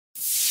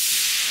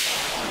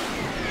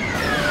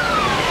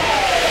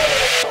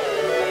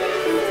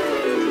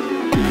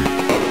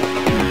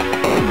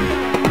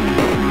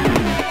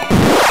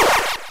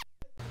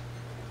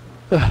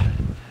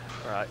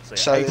Right, so,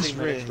 So 18 it's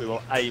minutes we really-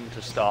 will aim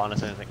to start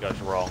unless anything goes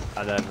wrong,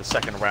 and then the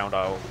second round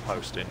I will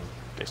post in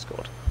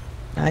Discord.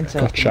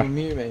 Gotcha. You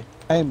mute me.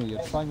 Amy,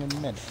 you're trying a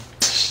minute.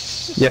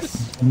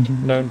 Yes,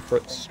 known for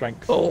its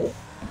strength. Oh,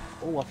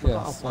 I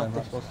forgot Yes, how bad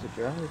very this was to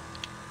drive.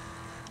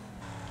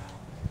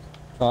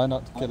 Try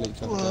not to kill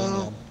each other.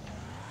 Well.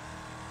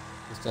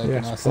 Just taking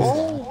Yes, our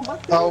please.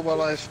 sister. Oh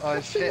well,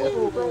 I've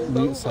hit.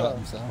 Mute's hurt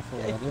himself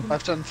already.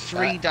 I've done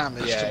 3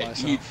 damage to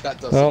myself. That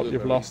does Oh, look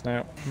you've very- lost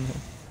now.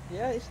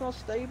 Yeah, it's not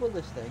stable,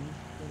 this thing.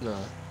 No.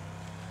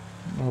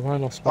 Oh, I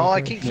lost. Oh, I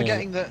one. keep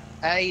forgetting that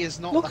A is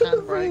not Look the at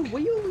the rear handbrake.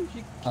 wheels,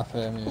 you I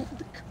feel you.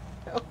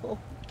 oh.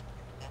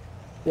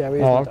 Yeah,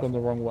 we Oh, I've gone the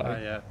wrong way.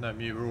 Oh yeah, no,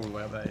 mute, we're all the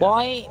way up there.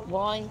 Yeah.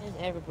 Why has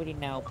everybody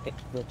now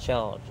picked the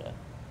charger?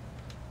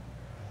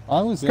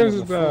 I was in Goes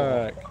it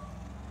before. back.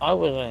 I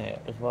was in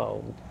it as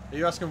well. Are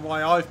you asking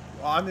why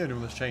I'm the only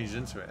one that's changed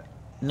into it?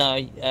 No,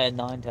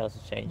 Ninetales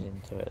has changed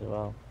into it as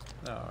well.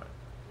 Oh, alright.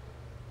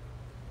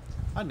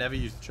 I never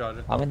used the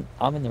charger.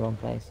 I'm in the wrong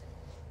place.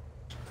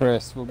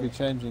 Chris, we'll be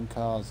changing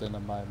cars in a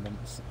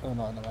moment. Oh,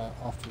 not in a moment,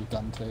 after we've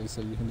done 2,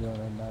 so you can join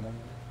in then.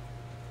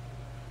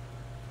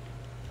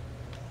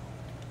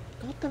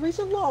 God, there is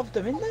a lot of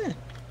them in there.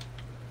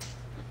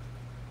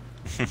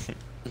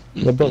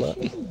 The bullet.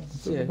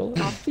 Yeah,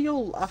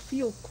 I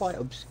feel quite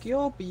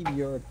obscure being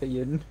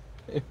European.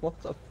 What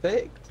I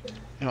picked.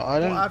 You know, I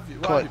don't What have you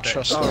quite picked?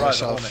 trust Oh, right, the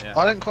myself. Hornet,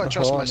 yeah. I don't quite The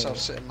trust Hornet. myself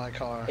sitting in my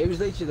car. It was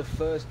literally the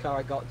first car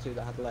I got to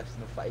that had less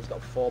than a fat. It's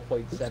got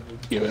 4.7.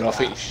 Yeah, and I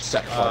think you should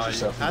sacrifice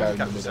yourself and go in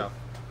the handicap middle. yourself.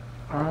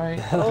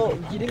 Alright. Oh,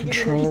 you didn't give me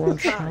Control any and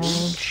time.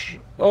 charge.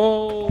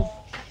 Oh,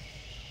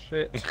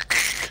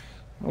 shit.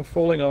 I'm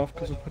falling off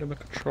because I'm putting my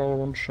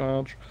controller on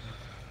charge.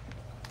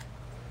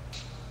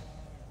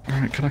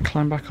 Alright, can I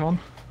climb back on?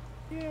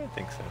 Yeah, I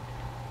think so.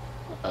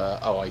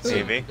 Oh, I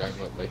see. Maybe. Going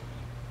with me.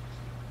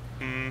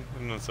 I'm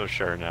not so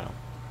sure now.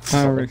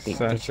 Oh,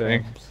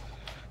 resetting.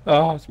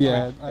 Oh, it's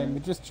Yeah, Amy,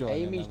 just join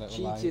in Amy's a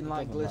little cheating late,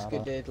 like it doesn't Gliska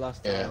matter. did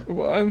last Yeah. time.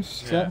 Well, I'm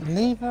Yeah.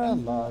 Leave her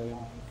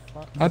alone.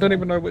 I don't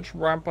even know which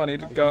ramp I need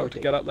to go to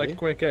get up there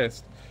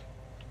quickest.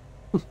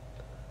 I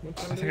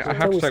think I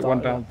have to take one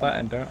down that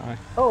end, don't I?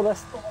 Oh,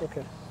 that's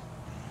okay.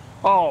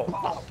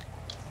 Oh,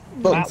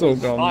 That's all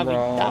gone I mean,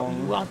 wrong.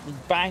 that was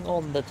bang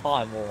on the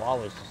time, or I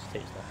was just too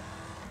slow.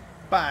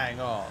 Bang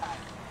on.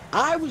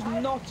 I was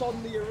not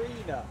on the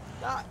arena.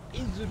 That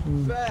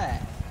isn't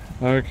fair.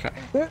 Okay.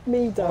 Put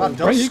me That down.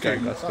 Where are you does going,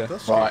 scoot, Lester? that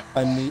does scoot. Right.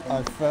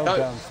 I fell No,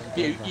 down. so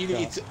you back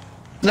need up. to.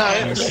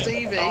 No,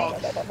 Stevie.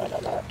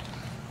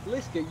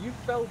 Liska, you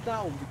fell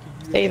down because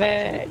you Stevie,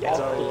 attacked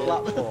the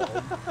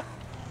platform.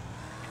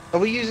 Are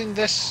we using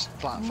this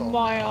platform?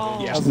 My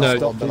arm. Yes. No,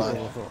 Stop below.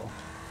 people before.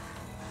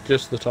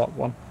 just the top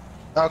one.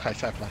 Okay,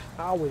 fair play.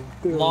 I was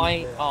doing My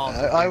it. arm.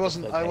 I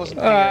wasn't here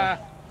Ah,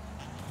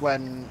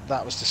 when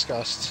that was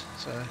discussed,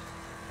 so.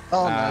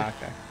 Oh no.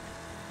 okay.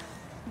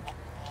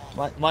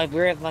 My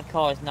rear of my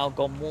car has now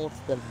gone more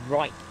to the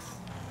right.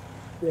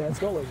 Yeah,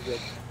 it's not looking good.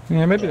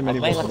 Yeah, maybe the I mini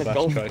made was like the a best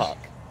golf choice. puck.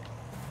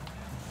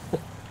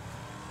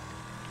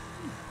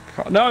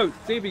 No,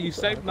 Stevie, you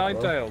saved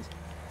Ninetales.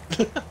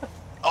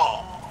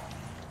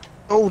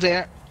 Oh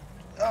dear.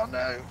 Oh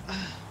no.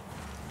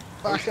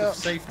 Back Post of up.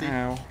 safety.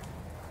 Ow.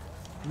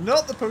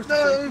 Not the post of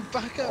safety. No,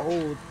 back up.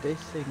 Oh, this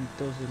thing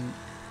doesn't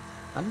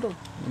handle.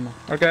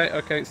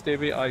 Okay,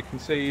 Stevie, I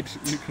concede.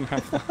 You can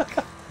have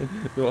that.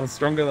 You're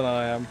stronger than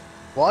I am.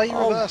 Why are you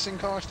Oh. reversing,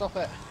 car? Stop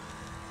it.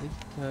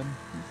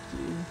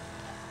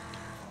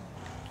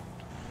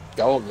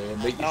 Go on,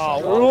 Liam. Meet your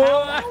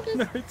Oh, friend.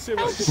 No, too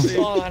much Oh, speed.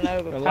 an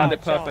overpowered I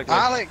landed charge. perfectly.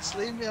 Alex,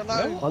 leave me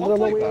alone. Under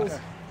the wheels.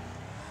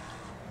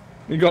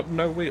 You got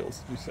no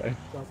wheels, you say?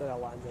 I said I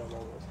landed on the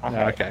wheels.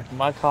 Yeah, okay.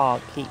 My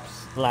car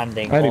keeps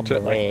landing I need on to, the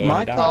like, rear.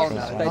 My and car Oh down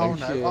no, to is the oh right.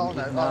 no, suspension oh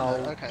no, is oh now-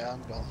 no. Okay,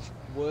 I'm gone.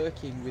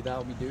 Working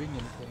without me doing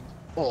anything.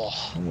 Oh.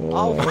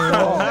 Oh,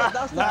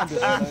 that's the No,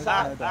 third no,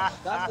 time. no.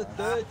 That's the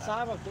third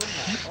time I've done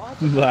that. Oh, I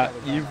took That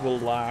damage on evil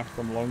laugh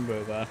from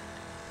Longbow there.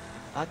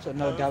 I took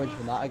no damage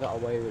from that. I got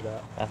away with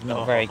that. That's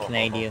not very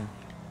Canadian.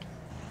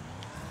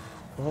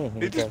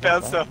 He just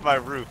bounced off my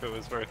roof, it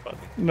was very funny.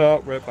 No,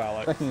 rip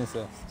Alex. Second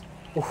assist.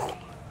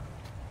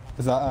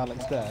 Is that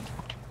Alex dead?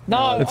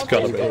 No, It's I'm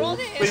gotta just be. got on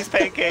it. Please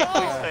pancake,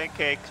 please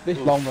pancake.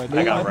 Long way I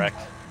got down. wrecked.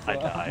 I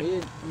died.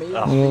 Me and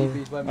Oh.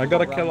 Phoebe's went I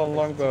got a around kill on to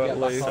Longbow get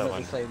at back least. on at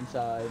the same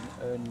time,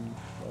 and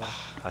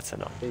That's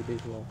annoying.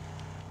 Phoebe's won.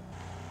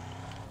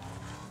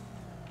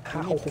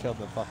 You need to kill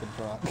the fucking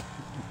truck.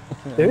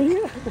 Do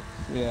you?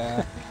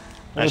 Yeah.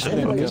 I should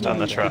have focused on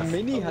the The truck.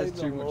 Mini has I've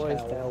too much always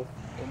health, tell.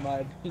 in my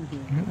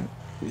opinion.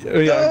 Oh,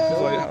 yeah, because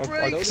No, I've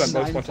brakes. spent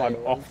most of my time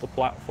Ninetales. off the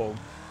platform.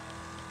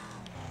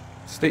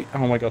 Steve,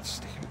 oh my god,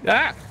 Steve.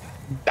 Ah!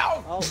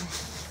 Oh,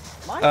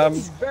 mine Um,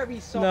 is very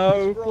soft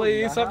No, and strong,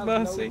 please I have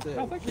mercy. noticed.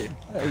 Oh, thank you.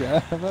 There you go.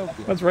 I've helped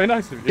you. That's very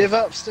nice of you. Give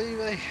up,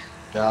 Stevie.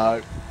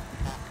 No.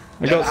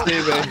 I got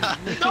Stevie.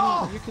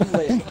 You can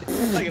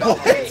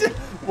live.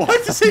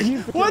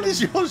 Why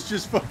does yours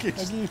just fucking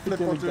I used to flip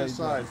kill onto a his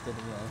side? instead of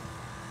you.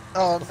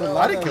 Oh So no.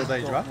 I didn't Laddo kill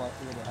Danger, dropped huh? like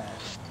the other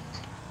half.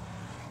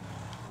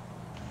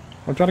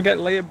 I'm trying to get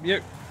Liam.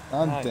 You.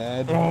 I'm No.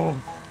 dead. Oh,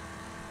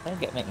 Don't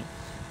get me.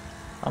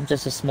 I'm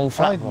just a small I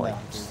fat never boy. do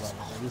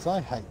relatives.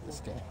 I hate this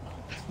game.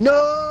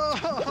 No!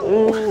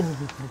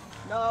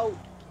 No!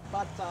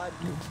 Bad time.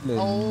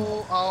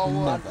 Oh,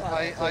 Bad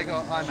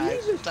I'm out.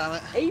 Jesus. Damn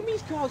it.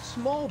 Amy's car's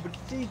small, but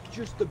it is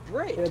just a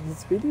brick. Yeah, the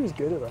Speedy was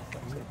good at that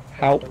thing.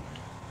 help.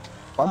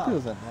 Bumpy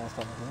was in last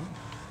time, I think.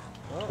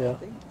 Well, Yeah. I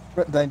think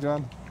Rip Danger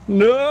Man.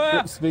 No!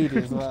 Rip Speedy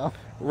as well.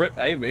 Rip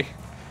Amy.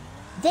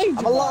 Danger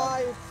I'm Man!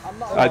 alive! I'm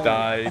not I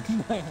alive.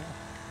 died.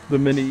 The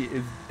mini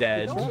is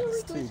dead. Don't worry,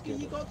 It's too Glisky, good.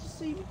 you got to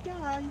see me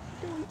die.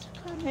 Don't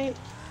panic.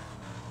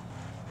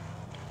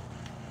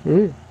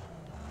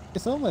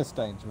 It's almost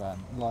Danger Man.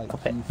 Like,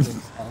 Stop it. you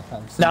think I have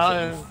some No.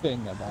 sort of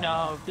thing about it.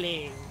 No,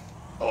 please.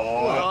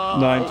 Oh,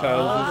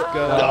 Ninetales is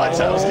going.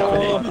 Ninetales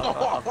coming in. And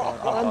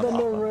on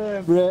the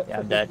rim. Rip. Yeah,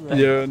 I'm dead.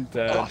 You're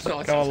dead. Oh, Go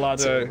on, Ninetales.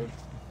 Laddo.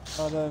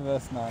 Laddo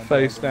vs. 9.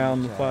 Face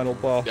down the final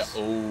boss. Yeah.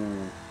 Oh.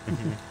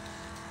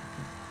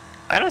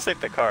 I don't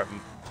think the car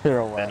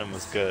Pirouette. Venom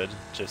was good.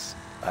 Just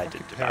I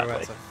did it badly.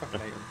 Pirouettes, I fucking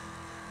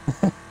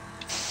hate them.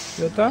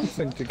 You're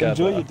dancing together.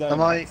 Enjoy your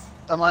day.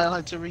 Am I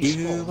allowed to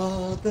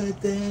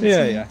respawn?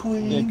 Yeah, yeah.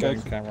 Yeah,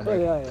 go. Camera. Oh,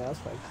 yeah, that's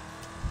fine.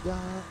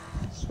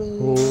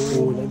 Ooh.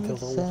 Oh,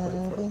 Ninetales always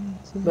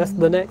wait for it.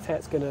 The next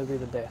hit's gonna be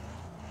the death.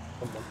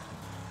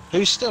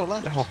 Who's still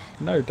left? Oh,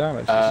 no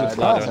damage. It's just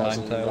Laddo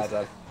and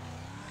Ninetales.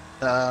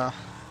 Laddo.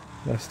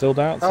 They're still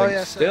dancing. Oh,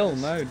 yes, still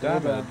yes. no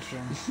damage.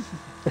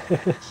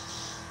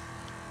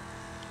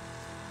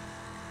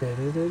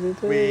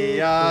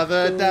 We are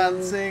the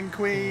dancing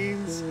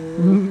queens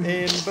in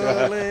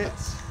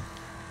bullets.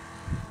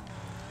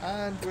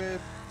 And we're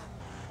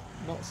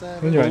not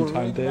In your seven. own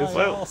time, Dave.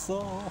 Well,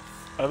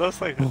 are those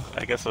like?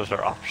 I guess those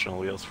are optional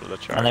wheels for the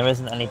And chart. there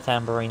isn't any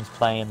tambourines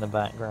playing in the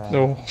background.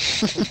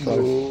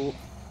 No.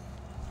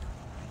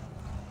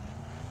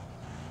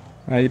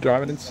 Are you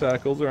driving in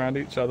circles around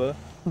each other?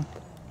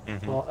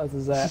 Mhm. Well, as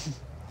is that.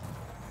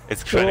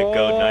 It's trying to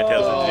go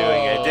Ninetales and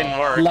doing it. It didn't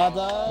work. It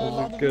Laddo.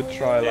 was a good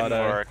try, Didn't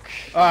Laddo. work.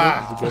 It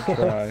Ah! was a good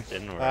try.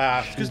 Didn't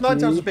work. Because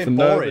Ninetales was For being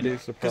boring.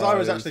 nobody's Because I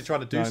was surprise, actually trying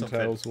to do something.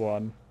 Ninetales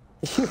won.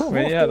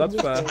 Well, yeah, that's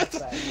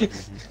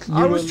fair.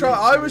 I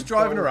was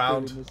driving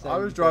around. I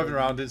was driving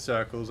around in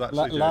circles,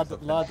 actually doing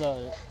something.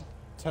 Laddo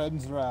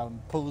turns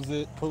around, pulls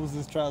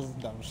his trousers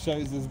down,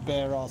 shows his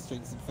bare ass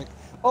cheeks, and thinks,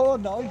 "Oh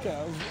no,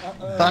 girls!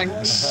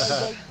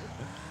 Thanks.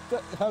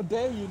 How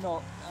dare you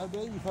not? How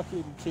dare you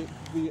fucking kick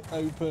the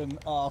open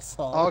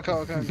arsehole?" I'll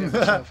go and get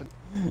myself.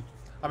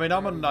 I mean,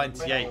 I'm on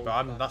 98,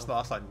 but that's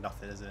like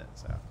nothing, is it?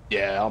 So.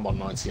 Yeah, I'm on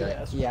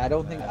 98. Yeah, I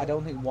don't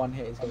think one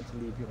hit is going to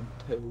leave you on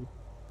 2.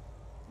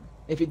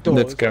 If it does,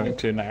 It's going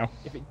to now.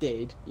 If it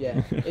did,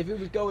 yeah. If it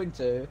was going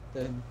to,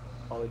 then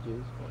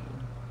apologies.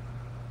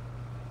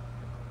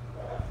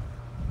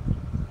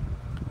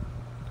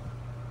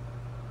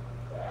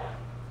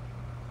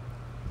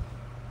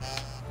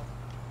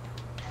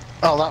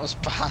 Oh, that was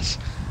bad.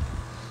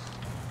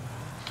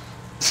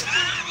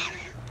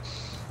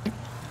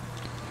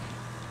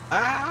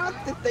 Ah,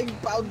 the thing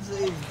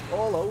bounces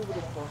all over the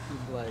fucking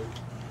blade.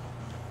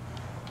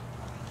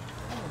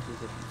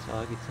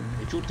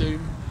 It's your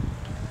doom.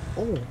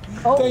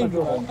 Oh, Danger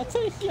my Man, I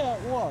take you out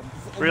once.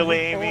 and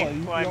Really, before Amy?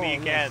 you Why me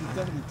got again?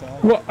 70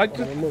 times. What? I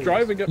just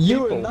driving at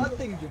You people. and that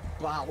thing just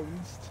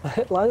bounced.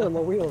 god. Landed on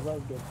the wheels, that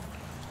was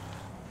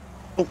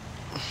good.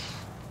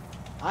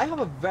 I have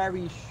a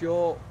very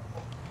short.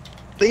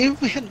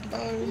 Leave me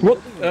alone.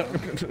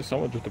 What?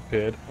 Someone just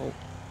appeared. Oh.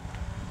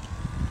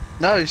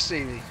 No,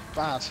 Stevie.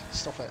 Bad.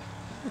 Stop it.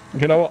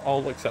 You know what?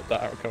 I'll accept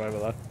that outcome over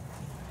there.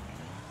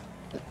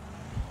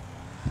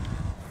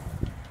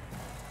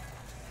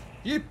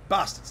 You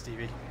bastard,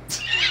 Stevie.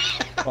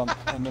 Front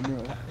and the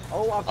mirror.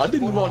 Oh, I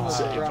didn't want to,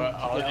 to. but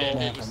I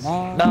did.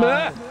 No.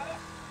 Nah.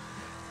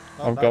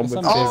 I've gone with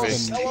Oh,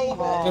 Stevie.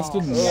 Just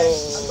didn't.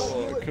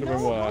 Oh, it could have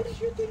been worse.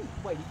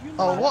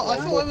 Oh, what?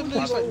 I thought I would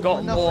lose like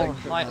Got more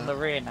nothing. height in the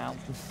rear now.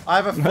 I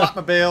have a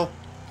flatmobile.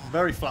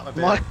 Very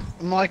flatmobile.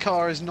 My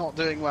car is not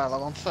doing well.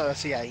 I'm on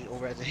 38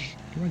 already.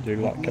 Come on, you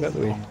lot, get at the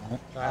wheel.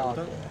 Right,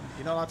 well,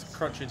 you're not allowed to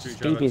crunch into each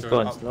Stevie's other.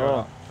 going up, slow.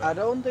 up. I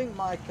don't think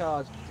my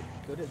car's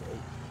good at it.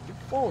 It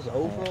falls over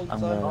all the I'm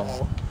time.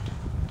 gonna-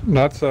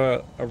 That's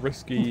a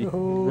risky No.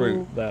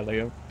 route there,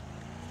 Liam.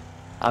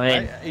 I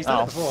mean, Hey, he's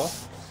done it before.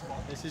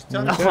 This is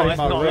No, technically it's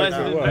my not. road That's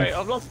now. works. very-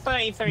 I've lost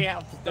 33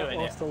 ounces That doing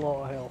it, lost a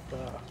lot of health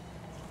there.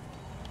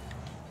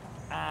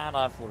 and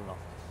I've fallen off.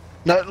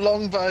 No,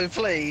 Longbow,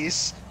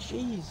 please.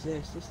 Jesus,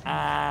 this thing.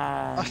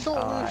 And I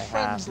thought we were I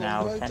friends, have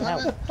now Longbow. 10 Damn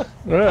health. it.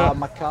 Yeah.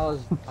 My car's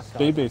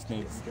BB's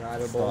needs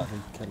drivable.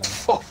 slightly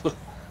killing.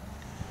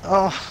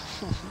 Oh,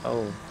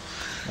 Oh,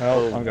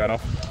 Well, I'm going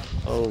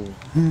off. oh.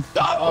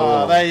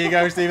 Oh, there you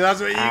go, Stevie. That's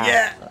what you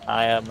get.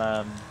 I am,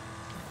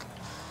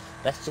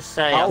 let's just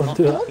say Oh, I'm not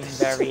what? looking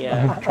very,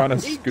 I'm trying to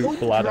It's scoop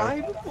the ladder.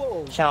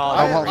 undrivable.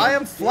 charged. I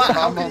am flat.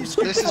 How I'm can on, you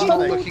scoop this is that not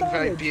thing? looking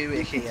very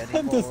Buicky That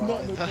does anymore.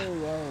 not look either. very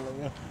well,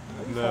 Liam.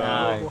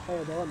 No.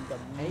 Hold on, done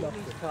Amy's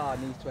nothing. car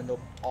needs to end up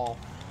off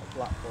a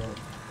platform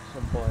at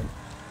some point.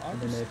 I in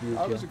the near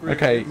was future. agreeing.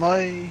 Okay,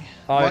 My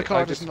I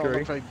car does not disagree.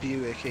 look very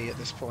Buicky at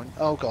this point.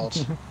 Oh god.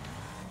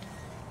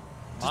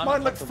 Does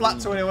mine look flat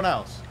to anyone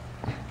else?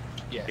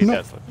 Yeah. It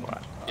does look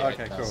flat. Yeah,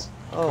 Okay, it cool. does.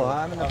 Oh,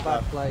 I'm in a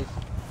bad place.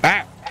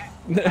 Ah!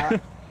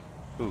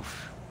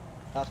 Oof.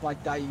 That's my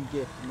dying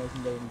gift for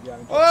making gaming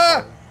behind.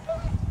 Ah!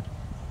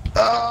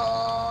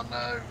 Oh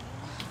no!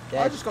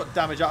 Yeah. I just got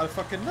damage out of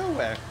fucking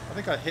nowhere. I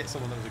think I hit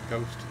someone that was a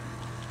ghost.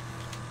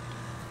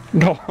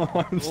 No,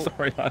 I'm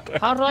sorry, Laddo.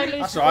 How did I lose?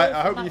 That's alright,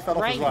 I hope you fell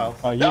off as well.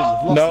 Oh, you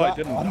lost No, I that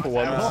didn't, one. for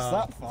once. You lost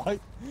that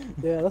fight.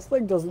 Yeah, this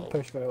thing doesn't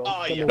push very well.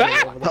 Oh, Don't yeah. know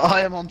why over there.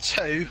 I am on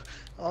 2.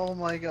 Oh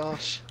my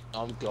gosh.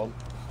 I'm gone.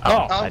 Oh,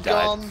 I I'm died.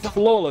 gone.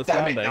 flawless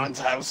Damn it, landing.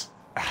 Ninetales.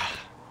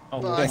 Oh,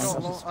 But I yes.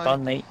 got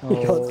Spun me.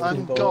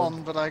 I'm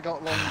gone, but I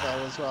got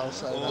longbow as well,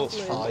 so that's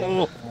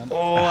fine.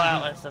 Oh,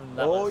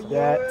 that was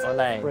Yeah,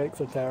 Olay. brakes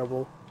are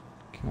terrible.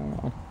 Come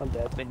on. I'm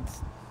dead. I've been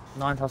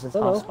 9,000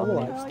 No, times I'm spun me.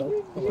 alive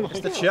still. It's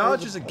the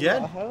chargers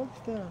again.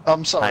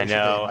 I'm sorry. I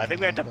know. for I think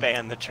we have to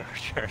ban the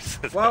Chargers.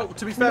 Well,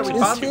 to be fair, we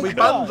It's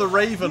banned the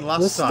Raven last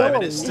There's time,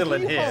 and it's still- still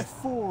in You here. have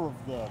 4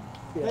 of them.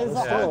 Yeah, There's there's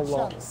a still a good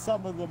lot. chance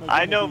some of them are I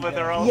gonna know, be but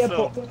they're there.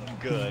 also but-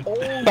 good.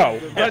 No,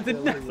 that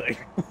did nothing.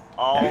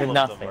 All Did of them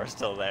nothing. are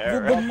still The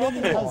there. mini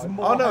has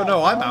more Oh no,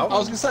 no, I'm health. out. I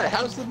was gonna say,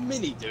 how's the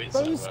mini doing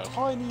so Those well?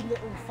 tiny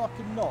little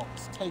fucking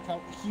knocks take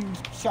out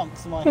huge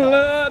chunks of my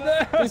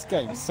health. This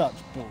game's such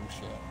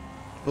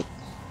bullshit.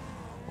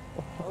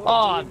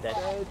 Oh, I'm dead.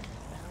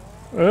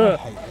 I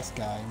hate this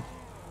game.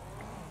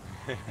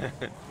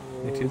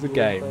 It is a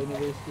game.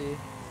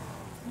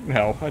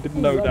 No, I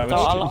didn't know damage. So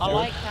I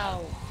like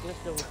how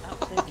Glister was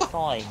absolutely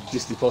fine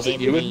Just deposit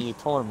in you in. the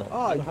tournament.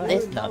 Oh,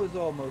 This that no. was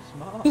almost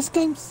smart. This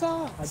game I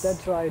sucks. did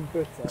try and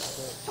boot it,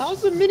 but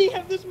How's the mini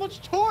have this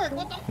much torque?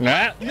 What the?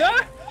 Nah, no,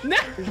 no.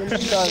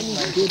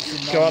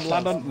 Go Go on,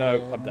 land on.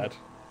 No, I'm dead.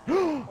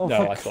 Oh,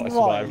 No, for I thought I Christ.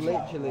 survived.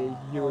 Literally,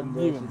 you and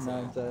You versus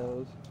and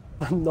Ninetales.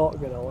 I'm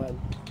not gonna win.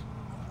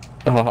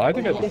 Oh, I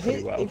think I did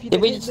pretty well.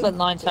 Did we just let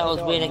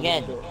Ninetales win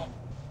again?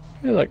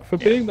 Yeah, like, for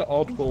being the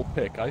oddball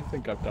pick, I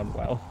think I've done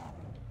well.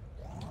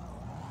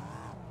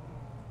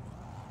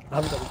 I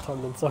haven't done a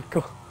ton in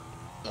circle.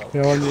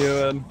 Go on,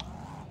 Ewan.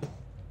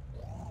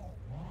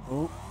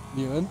 Oh,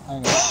 Ewan,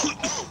 hang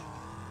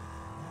on.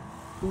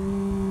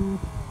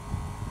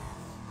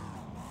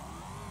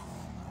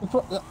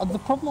 The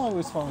problem I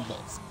always find with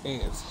this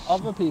is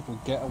other people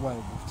get away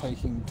with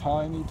taking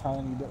tiny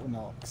little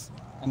knocks,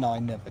 and I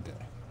never do.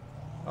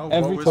 Oh,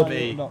 Every what time was a me?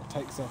 little knock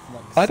takes off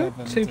like I don't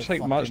 7 seem to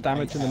take much fucking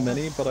damage in the 8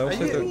 mini, but I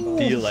also you- don't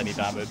deal any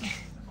damage.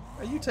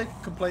 Are you taking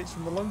complaints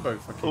from the longbow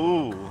fucking?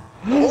 Ooh.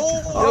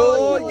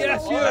 Oh,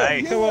 yes, Ewan!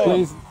 Nice. Come on!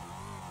 Please.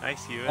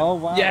 Nice, Ewan. Oh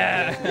wow.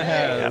 Yeah!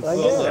 Yeah,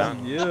 Well yeah.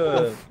 done,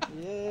 Ewan.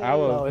 That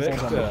Our was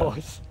victor.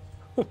 close.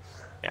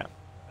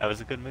 That was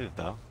a good move,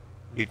 though.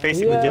 You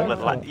basically Yeah. did what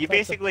That's you a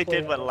basically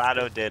did what player.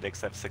 Laddo did,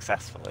 except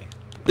successfully.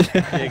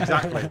 Yeah,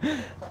 exactly.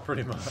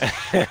 Pretty much.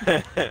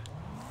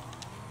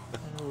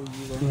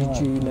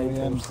 GG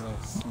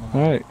Naples.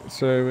 Right,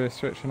 so we're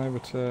switching over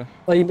to...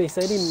 Like they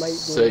said he might go.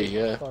 See,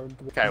 yeah.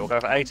 Okay, we'll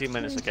go for 18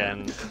 minutes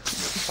again,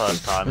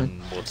 first time,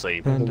 and we'll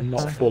see.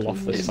 Not fall off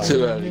this It's time.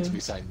 too early to be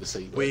saying the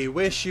C word. We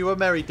wish you a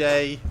merry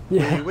day.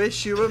 Yeah. We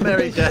wish you a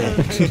merry day.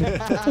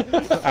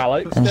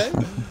 Alex Day?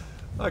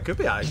 Oh, it could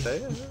be Alex Day.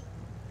 Yeah.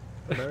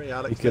 A merry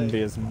Alex He can Day.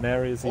 be as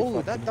merry as he Oh,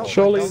 fucking that wants. dog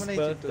Surely his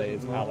dominated birthday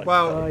is them. Alex.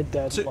 Well, I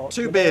did two- lock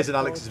two the beers door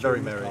and Alex is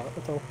very merry.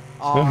 at all.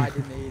 Oh, I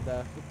didn't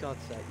either. For God's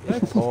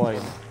sake.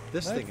 Point.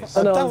 This thing is.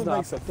 I know, That it's not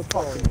makes a the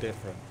fucking point.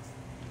 difference.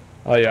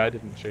 Oh yeah, I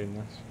didn't tune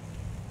this.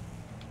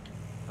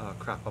 Oh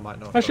crap! I might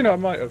not. have Actually, no, I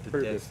done might have the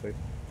previously.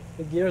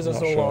 The gears are Not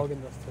so sure. long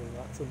in this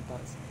too.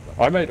 That's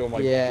I made all my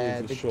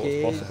Yeah, gears the as short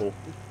gears, as possible.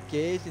 the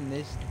gears in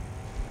this.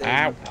 thing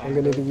Ow. I'm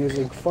gonna be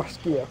using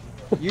first gear.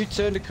 You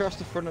turned across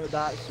the front of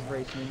that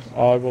racing.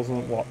 I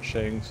wasn't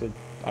watching, so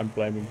I'm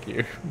blaming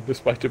you,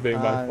 despite it being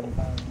my fault.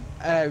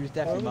 It was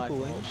definitely my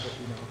fault,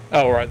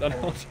 but Oh, right, then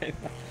I'll take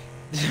that.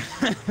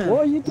 What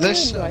are you doing?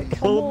 This, Like,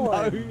 come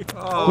on.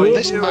 Oh,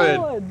 This you man-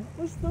 on.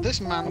 What's the This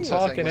point? manta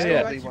Fucking thing is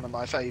idiot. probably one of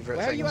my favourite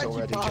Where are you things actually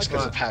already, just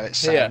because of how it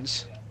Here.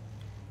 sounds.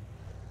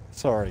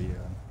 Sorry, Ewan.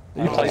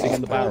 Are you Oh, placing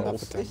in the fair enough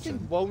barrels? This thing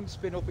attention. won't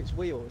spin up its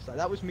wheels. Like,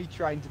 that was me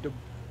trying to do.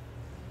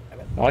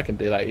 I can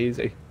do that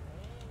easy.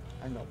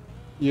 Hang on.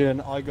 Ewan,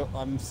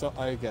 sorry.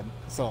 I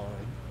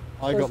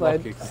That's got fine.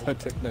 lucky because I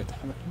took no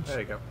damage. There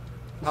you go.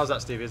 How's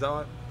that, Stevie? Is that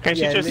alright? Can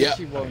Yeah, you just?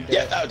 literally won't do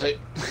Yeah, it. that'll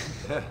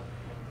do.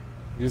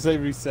 You say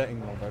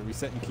resetting Longbow,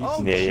 resetting keeps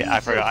Oh, Yeah, yeah, I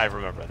Jesus. forgot. I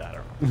remember that.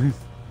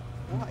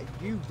 What?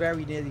 You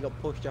very nearly got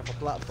pushed off a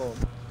platform.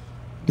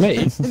 Me?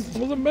 I wasn't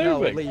No,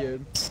 moving.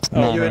 Liam.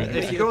 Oh, You right. and-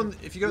 if you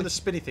go on the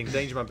spinny thing,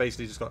 Danger Man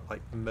basically just got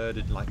like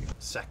murdered in like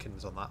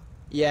seconds on that.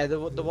 Yeah, the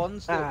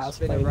ones that Ah, it's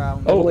spin fine.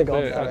 around. Oh, Only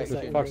got yeah, 5 it's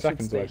seconds. 5 It should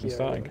seconds stay away from here,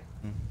 starting.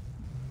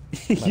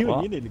 Ewan,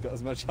 what? you nearly got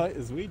as much height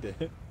as we did.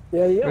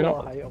 Yeah, you get We're a lot not,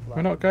 of height off that.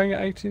 we're not going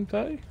at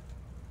 1830?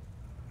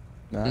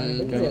 No, Yeah.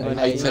 18.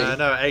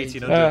 No,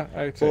 1800.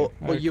 18.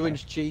 But okay.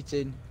 Ewan's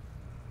cheating.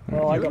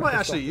 Well, I You got might pissed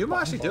actually, off you might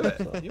the actually do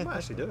platform, it. You might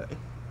actually do it.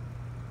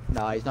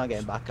 No, he's not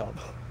getting back up.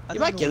 He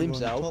might kill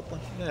himself.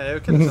 Yeah, he'll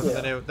kill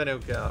himself, then he'll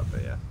get up.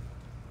 But yeah,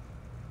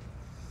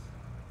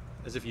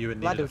 as if you would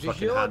need a Laddo,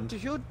 fucking hand.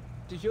 does your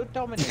Does your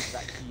Dominator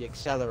actually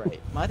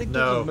accelerate? Mine doesn't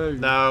No, move.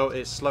 no,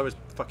 it's slow as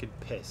fucking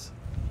piss.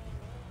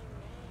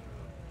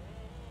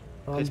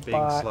 Piss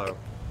being slow.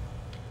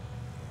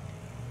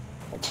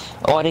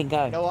 Oh, I didn't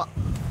go. You know what?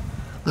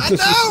 I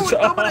know!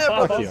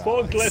 Dominator!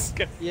 Poor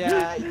Gliska.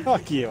 Yeah.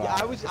 Fuck you,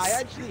 Yeah, I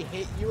actually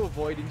hit you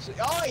avoiding.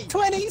 Oi!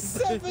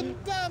 27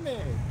 damage!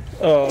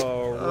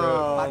 Oh,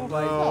 Bad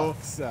play. no.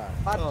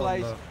 Bad Oh,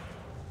 place. no.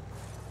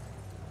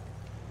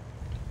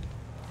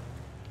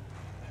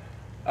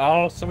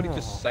 Oh, somebody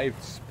just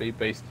saved Speed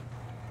Beast.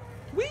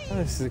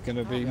 This is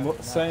gonna be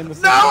same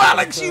as. No,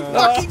 Alex, you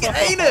fucking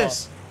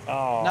anus!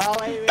 Oh.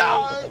 No, Amy.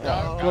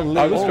 No.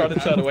 I was trying to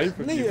turn away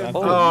from you, man.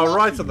 Oh,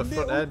 right on the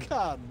front end.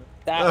 Cunt.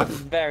 That was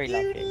very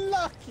You lucky.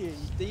 lucky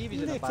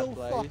Stevie's in a bad little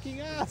place.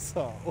 fucking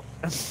asshole.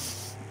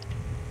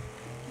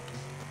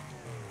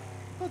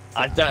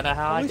 I don't know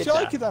how I I wish did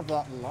I that. could have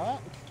that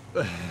luck.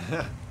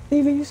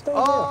 Stevie, you stay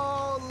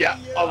Oh, Yeah,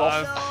 Leo, I'm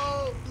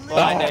off. no,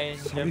 Bye, Leo. Dane.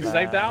 Somebody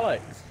saved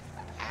Alex.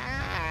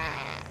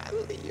 Ah,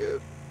 Leo.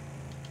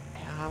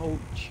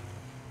 Ouch.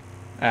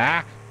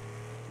 Ah.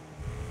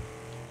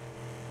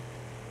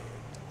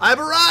 I've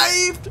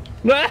arrived!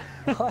 That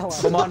there.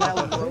 Come on,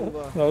 Ellen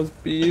Rover. was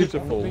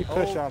beautiful. Let me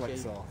push Okay.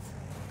 Alex off.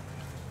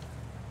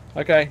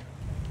 Okay.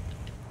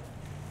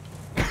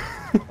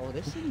 Oh,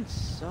 this thing's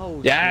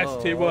so Yes,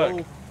 slow.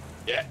 teamwork.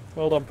 Yeah.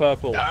 Well done,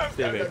 Purple. No,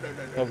 Stevie. no.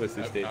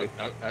 Obviously, Stevie.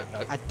 No.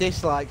 I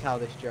dislike how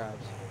this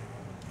drives.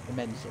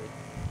 Immensely.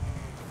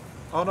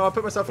 Oh no, I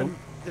put myself in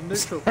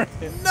neutral. No,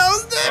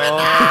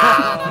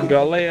 Steven! You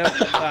got Leo.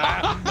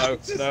 Ah,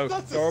 no.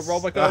 Go on,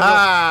 roll back over.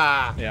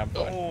 Aha! Yeah, I'm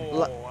fine. Oh,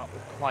 that was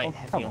quite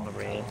heavy on the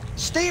rear.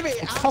 Stevie,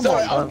 Come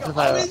sorry, on,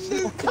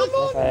 I'm Come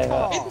on,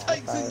 Carl. It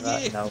takes a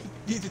year. No.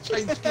 You need to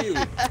change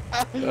gear.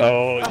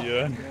 Oh,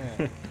 yeah.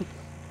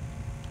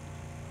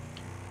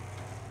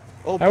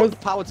 Oh, How put is the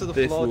power to the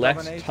This floor, less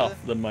Dominator.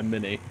 tough than my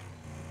Mini.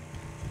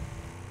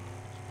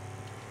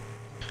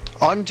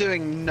 I'm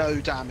doing no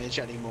damage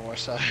anymore,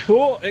 so.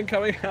 Oh,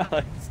 incoming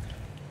Alex.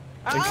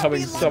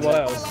 Incoming be someone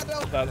Laddo, else.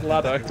 by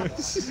Laddo.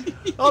 That's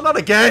Laddo. Oh, not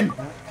again! No!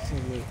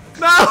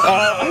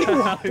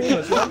 Oh,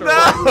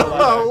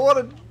 No!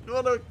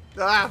 What a...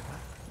 Ah!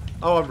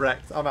 Oh, I'm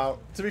wrecked. I'm out.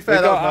 To be We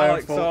fair, that was got my own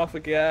Alex fault. off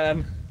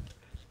again.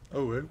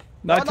 Oh, woo.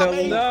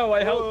 Naito, no,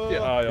 I helped you.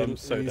 Oh, I'm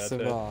so He dead. Dude.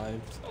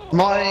 survived.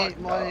 My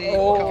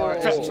Oh,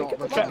 character's not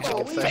the catch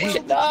magical it.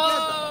 thing.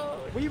 No!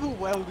 We were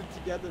welded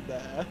together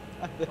there.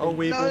 Oh,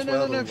 Weebles,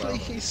 No,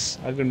 please.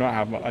 I do not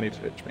have my. I need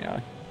to itch me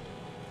eye.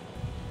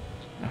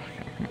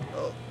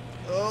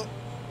 Oh.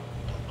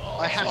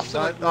 I have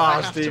to, Oh, I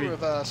have Stevie. to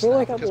reverse feel now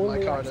like I'm because my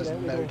only car does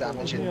accidentally no going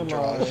damage Leave in me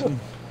drive. alone.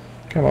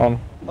 Come on.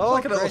 Oh,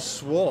 Like a little Chris.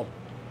 swarm.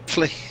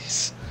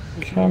 Please.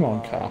 Come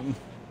on, Carl.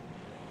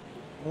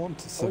 I want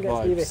to I'll get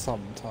Stevie. survive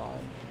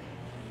sometime.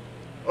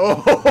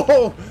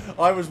 Oh,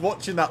 I was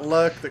watching that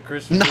lurk that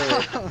Chris was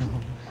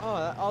doing.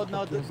 Oh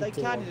no, they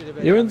kind of did a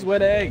bit. Ewan's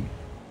winning.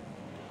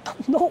 I'm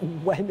not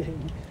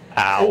winning.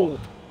 Ow.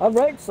 I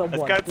wrecked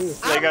someone. Let's go. too.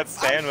 They got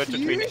sandwiched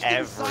between fused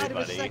inside of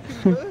a everybody.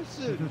 second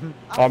person.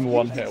 I'm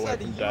one fused hit away inside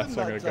from of death, Ewan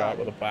so I'm gonna that go out time.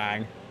 with a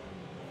bang.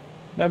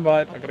 Never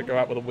mind, I'm gonna go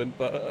out with a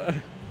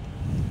whimper.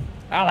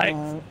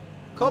 Alex!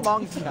 Come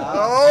on, Cal.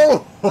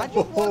 Oh! I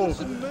just want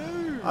to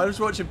move. I was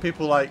watching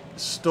people like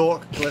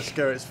stalk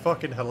Gliska. It's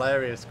fucking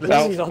hilarious.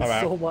 Stevie's No, on I'm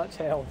out. so much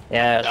health.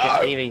 Yeah, let's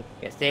get Stevie.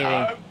 Get Stevie.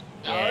 No.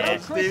 Yeah.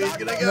 Stevie's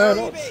gonna No,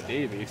 go. not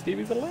Stevie.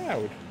 Stevie's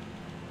allowed.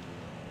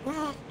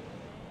 No,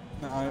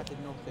 I I did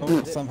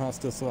nothing. somehow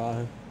still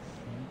survive.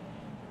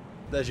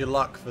 There's your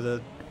luck for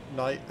the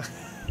night.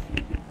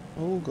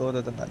 Oh god,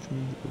 I don't actually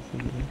need to go for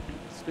you.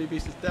 Speed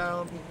Beast is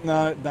down.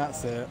 No,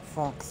 that's it.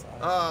 Fuck's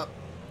sake.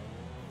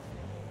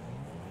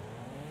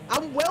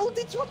 I'm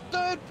welded to a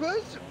third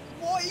person.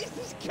 What is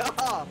this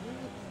car?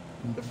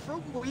 The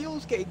front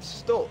wheel's getting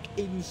stuck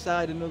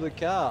inside another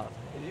car.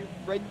 It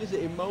renders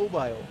it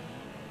immobile.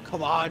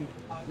 Come on.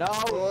 No.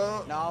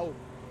 No. No.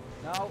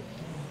 No.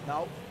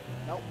 No.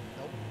 No.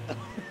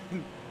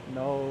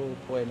 No.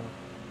 Bueno.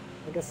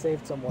 I think I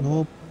saved someone.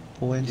 No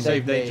point. You Save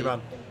saved me. Danger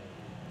Man.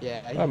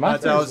 Yeah. Oh,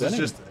 Night Owls has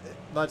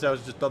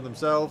just done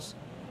themselves.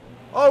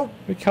 Oh,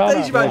 We can't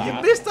Danger Man, have you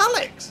that. missed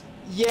Alex.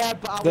 Yeah,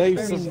 but I was They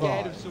very scared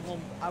survived. of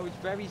someone. I was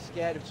very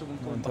scared of someone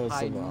coming They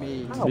behind survived.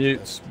 me. Ow.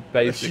 Mute's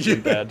basically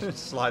dead.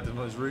 Sliding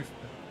on his roof.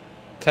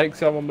 Take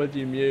someone with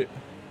you, Mute.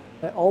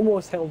 I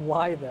almost held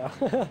Y there.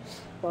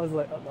 I was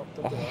like, oh, no,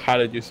 Oh, don't do that. how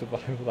did you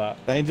survive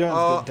that? Danger Man's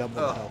Oh, got double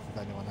oh. health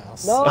of anyone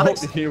else. No.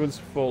 Alex- He was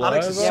full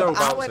Alex is over.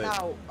 so Yeah, but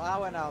bouncy. I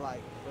went out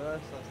like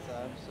first last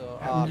time,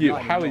 so. You-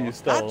 not how are anymore. you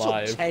still I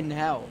alive? took 10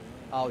 health.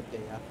 Oh dear.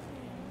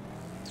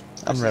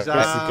 I'm This is, wrecked.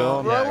 Chris is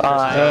gone.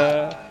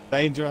 yeah.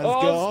 Danger Man's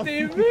Oh, gone.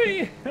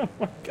 Stevie! Oh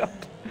my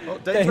god. Oh,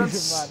 Danger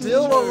Man's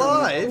still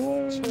alive.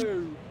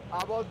 2.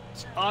 I'm on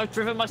 2. I've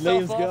driven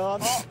myself Liam's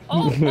off.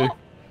 gone.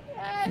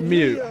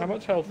 Mute, how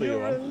much health are you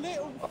You're a on?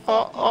 little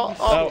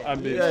Oh,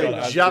 and Mute's Yeah, got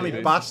you it, jammy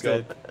Stevie's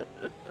bastard.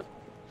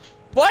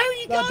 Why are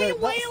you Laddo,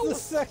 going that's the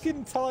Wales?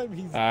 second time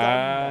he's done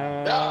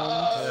And...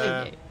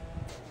 Yeah.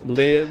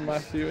 Liam,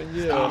 Matthew, and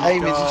you.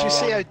 Amy, did you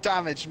see how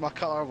damaged my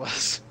car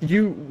was?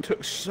 You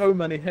took so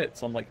many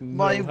hits on like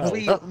no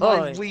health.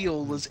 My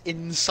wheel was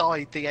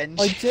inside the engine.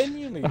 I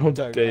genuinely Oh,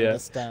 don't dear.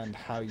 understand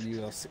how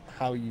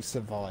you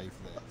survive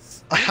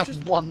this. I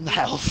have 1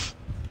 health.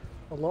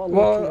 A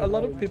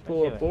lot of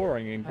people are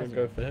boring and can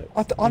go for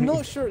hits. I'm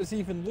not sure it's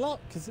even luck,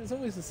 because it's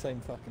always the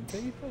same fucking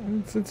people.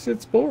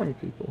 It's boring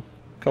people.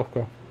 Cough,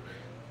 cough.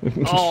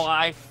 Oh,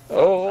 I.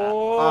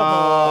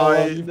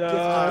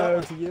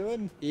 No. To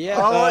Ewan?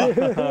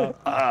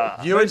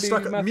 Yeah. Ewan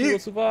stuck at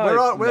mute.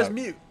 Where's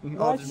mute?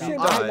 No, Mute I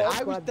died. lost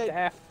I was my dead.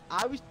 death.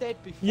 I was dead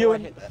before I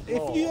Ewan, hit the if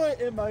floor.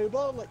 you're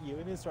immobile like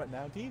Ewan is right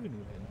now, do you even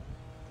win?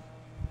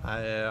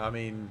 I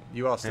mean,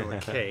 you are still a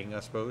king,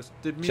 I suppose.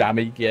 Did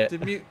Jammy get.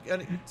 Did mute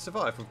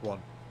survive with 1?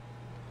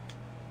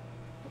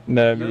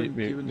 No, Ewan's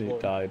mute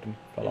died and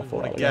fell off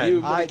all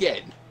Again.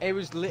 Again. It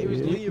was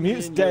Liam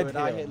Mute's and dead you, and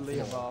I here. hit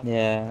Liam off.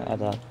 Yeah, I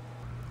don't.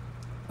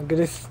 I'm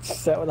gonna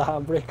sit with a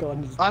handbrake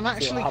on. I'm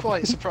actually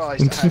quite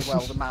surprised at how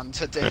well the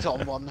Manta did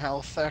on 1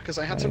 health there, because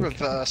I had to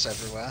reverse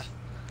everywhere.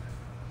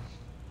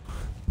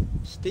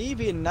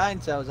 Stevie and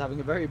Ninetales having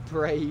a very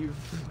brave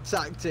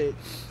tactic.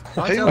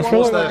 I Who feel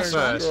was there there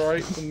first.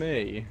 Right for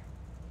me.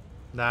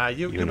 Nah,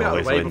 you'll be Ewan out of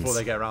always the way wins. before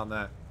they get around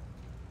there.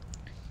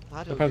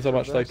 Depends how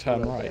much they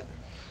turn right.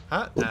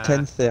 Huh? Well, Nah.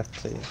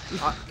 10:30.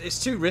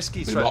 It's too risky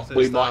We to might,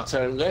 we might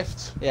turn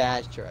left. Yeah,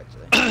 it's true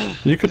actually.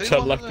 You could Who turn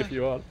won left the- if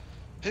you want.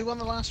 Who won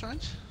the last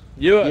round?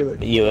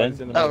 Ewan. Ewan, In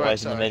the Oh, middle. right, right in the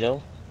sorry.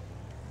 middle.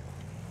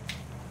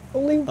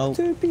 Only Oh.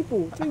 2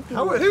 people.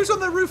 Who's on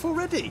the roof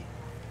already?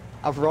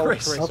 I've rolled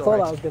Chris. Chris I thought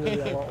already. I was gonna be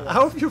a lot worse.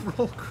 How have you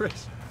rolled,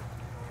 Chris?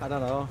 I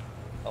don't know.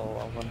 Oh,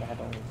 I wonder how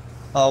long.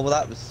 Oh, well,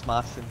 that was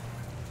smashing.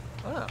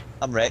 Ah.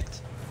 I'm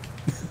wrecked.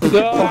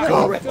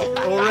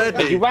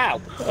 Already?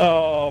 Wow!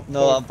 Oh,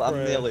 No, poor I'm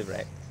Chris. nearly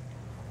wrecked.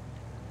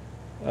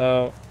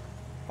 Oh.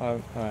 I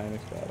need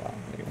to go that.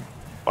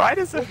 Why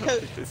does it? Look how-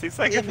 It seems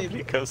like yeah, it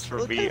maybe- goes for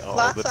Look me how all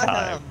flat the I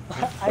time.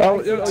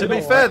 am. To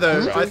be fair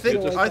though, I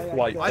think just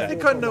like I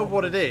think that. I know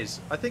what it is.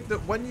 I think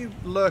that when you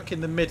lurk in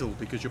the middle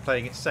because you're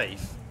playing it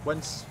safe,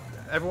 when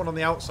everyone on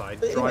the outside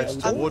But drives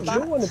it's- towards You you.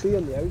 don't want to be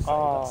on the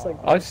outside. That's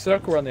like I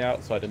circle around the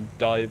outside and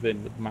dive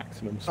in with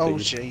maximum speed. Oh,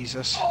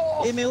 Jesus.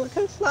 Amy, look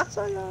how flat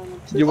I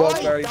am. You are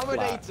Oi, very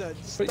Dominator, flat.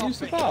 stop But you it.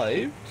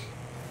 survived.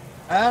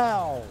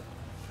 Ow!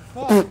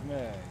 Fuck me.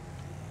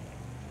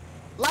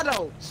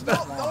 Laddo,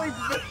 stop going.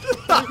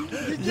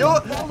 You're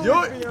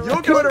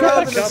going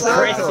around in a Chris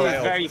circle.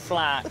 is very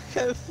flat. Look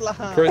how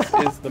flat. Chris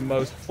is the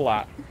most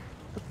flat.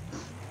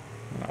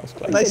 That was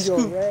close. Nice you're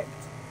scoop. wrecked.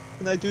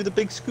 Can I do the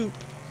big scoop?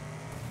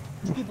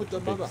 I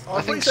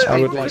think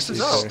I would like Chris to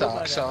is see.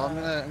 stuck, so I'm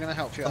gonna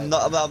help you out. I'm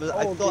not. I thought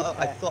I Oh,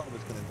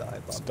 was gonna die,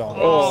 but I'm not.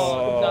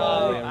 Oh,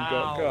 no. Liam got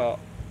Ow. got.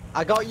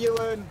 I got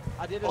Ewan.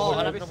 I did a Oh,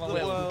 I service don't to know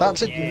the what world. That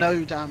did Yeah.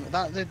 no damage.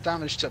 That did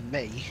damage to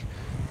me.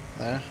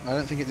 There. I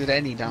don't think it did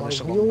any My damage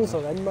to wheels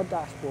one. are in my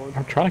dashboard.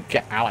 I'm trying to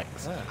get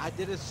Alex. I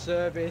did a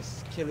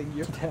service killing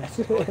you. Dead.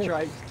 Or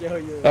trying to kill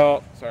you.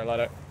 Oh, sorry,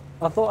 Laddo.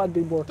 I thought I'd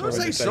be more. Don't Road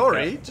say to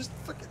sorry. takeout. Just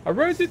fucking. I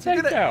rode the If you're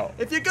gonna- takeout.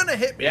 If you're gonna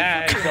hit me,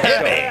 Yeah, fucking it's hit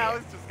got me. it. I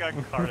was just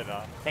getting carted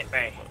on. Hit me.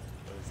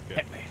 That was good.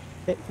 Hit me.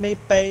 Hit me,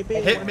 baby.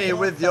 Hit me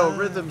with your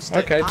rhythm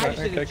stick. Okay, I just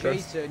did okay, a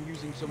Chris. traitor and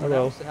using I someone will.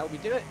 else to help me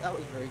do it. That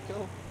was very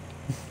cool.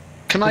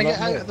 Can I get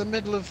out of the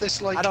middle of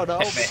this like I don't know.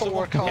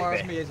 4-car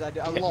Hit me as I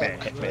did. block,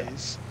 Hit me.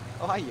 please?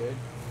 Oh, hi,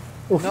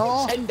 Ewan.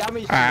 No. 10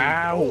 damage to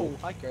Ow. you. Oh,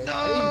 hi, Chris. No.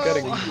 I'm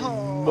getting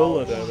Oh.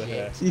 mullered over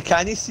here. You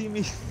can you see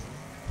me?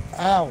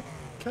 Ow!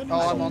 Can you Oh,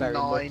 see I'm me? on Very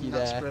 9. lucky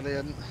That's there.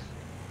 brilliant.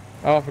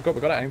 Oh, I forgot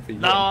we got to aim for you.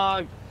 No!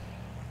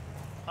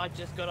 I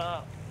just got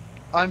up.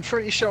 I'm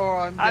pretty sure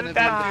I'm How gonna did be the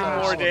that do first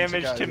more one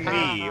damage go. to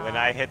me when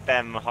I hit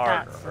them That's a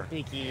harder?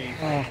 biggie.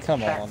 Oh,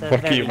 come on. That's a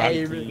Fuck you,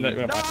 very man. big- No,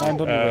 no,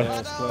 Land on the Uh,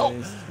 rails,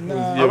 please. No.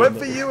 I went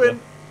for you in.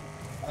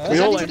 We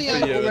all anybody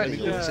went for you. already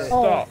and we used just it?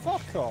 Oh, stopped.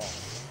 fuck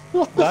off.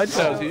 That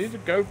tells you need to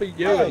go for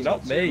you and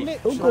not me.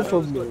 Don't go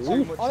for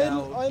me.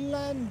 I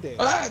landed.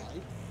 right?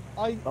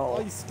 I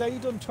Oh.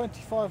 stayed on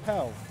 25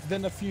 health.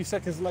 Then a few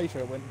seconds later,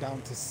 it went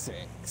down to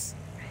 6.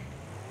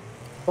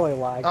 Probably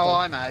lagged. Oh,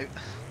 I'm out.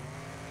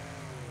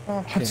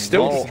 I'm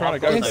still Oh, trying to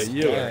go this for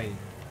you. guy.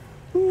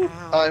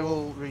 I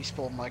will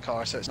respawn my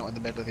car so it's not in the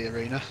middle of the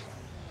arena.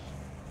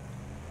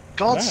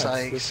 God's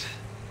Nice. sakes.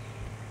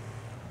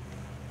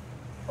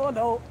 Oh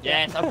no.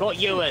 Yes, I've got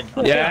Ewan.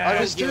 Yeah.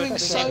 I was doing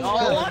so Oh,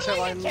 well why until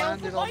do I I get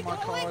landed killed? on Why my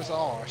do I car's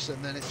arse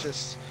and then it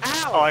just...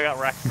 Oh, I got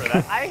wrecked for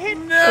that. I hit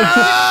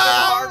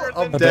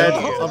I'm dead.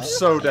 I'm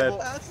so dead.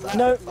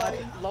 No.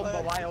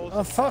 Lumber Wiles.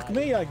 Oh, fuck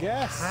me, I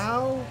guess.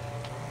 How?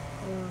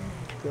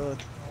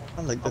 God.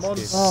 I like I'm on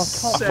this game. Oh,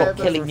 I come thought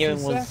killing on.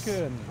 Ewan was...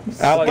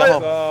 Seconds. Alex Wait.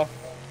 off.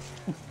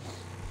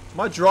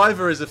 My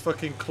driver is a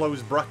fucking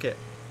closed bracket.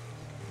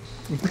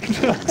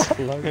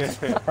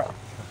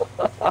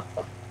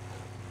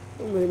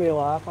 Don't make me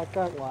laugh. I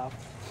can't laugh.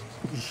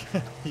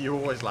 You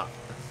always laugh.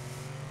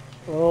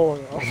 Oh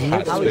no.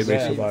 How How did is we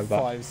that? survive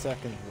that? 5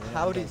 seconds.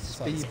 How did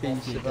Speed Bee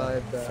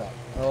survive that?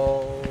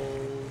 Oh.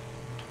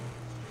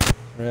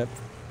 Rip.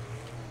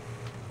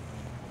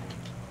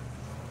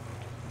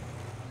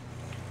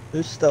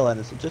 Who's still in?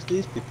 Is it just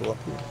these people up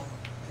here?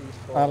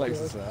 Alex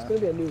is It's there. gonna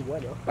be a new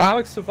winner.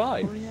 Alex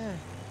survived. Oh yeah.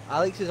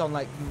 Alex is on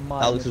like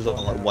Alex is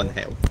on like 1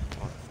 health.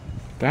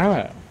 Damn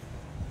it.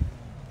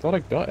 Thought I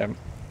got him.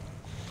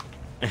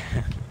 He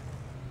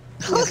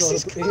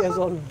is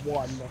on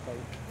 1, I think.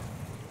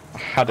 I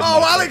had him Oh,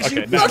 there. Alex, Okay,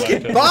 you never mind.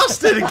 fucking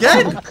bastard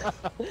again!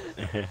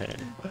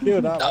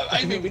 Good, Alex. No,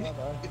 I mean,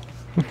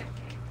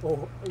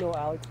 Oh, no,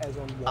 Alex is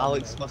on 1.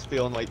 Alex must be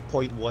on like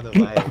 0.1 of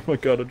my Oh my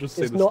god, I've just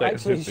seen It's the not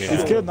status actually of me. shown.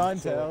 He's killed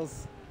Ninetales.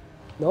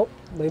 Nope,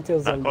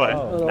 Ninetales on quite.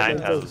 1. Oh, no, Ninetales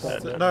Ninetales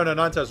got dead. it. No,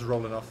 Ninetales is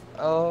rolling off.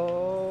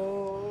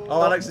 Oh.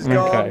 Oh, Alex is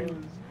gone. Okay.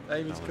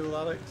 Amy's cool,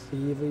 Alex.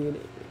 Stevie and Amy.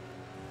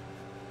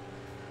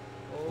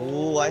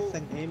 Oh, I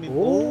think Amy. Oh.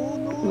 Oh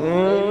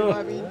no. Amy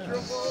might be in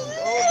trouble.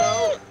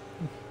 Oh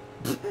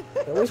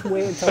At least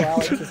wait until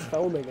Alex is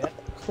filming it.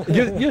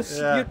 You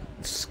Yeah.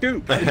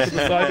 scoop into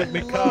the side of my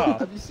no. car.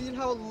 Have you seen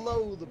how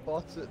low the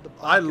bottom? The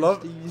I back of love-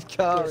 Stevie's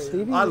car Yeah, is.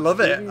 Stevie- I love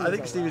it. Stevie I is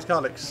think a Stevie's rat.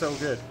 car looks so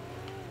good.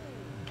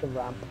 The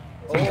ramp.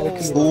 Oh.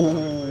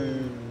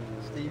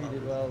 Stevie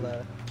did well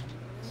there.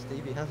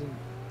 Stevie hasn't.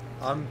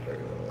 I'm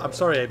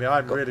sorry, Amy.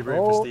 I'm really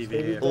rooting for Oh, Stevie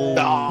Stevie here. did.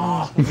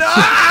 No!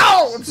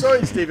 I'm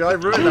sorry, Stevie. I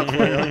ruined that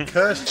for you. I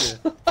cursed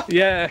you.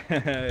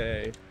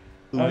 Yay!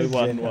 I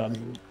won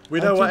one. We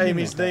know what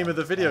Amy's name of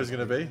the video is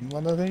going to be.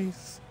 One of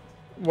these.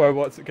 Well,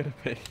 what's it gonna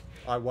be?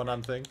 I won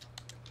and thing.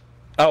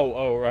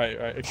 Oh, right,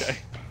 okay.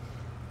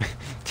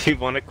 Do you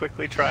want to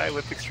quickly try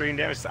with extreme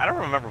damage? I don't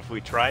remember if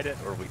we tried it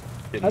or we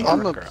didn't.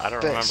 I'm work, or I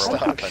don't bit remember what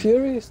stuck. I'm happened.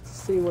 curious to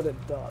see what it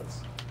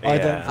does. I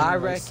don't Yeah. think I my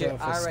reckon.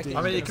 self-esteem I reckon.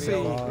 I mean, it it's could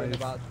gonna be- over in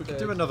about We could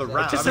do 30 another seconds.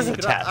 round. Just I mean, as you a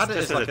could add test. it Just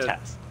as as like a a.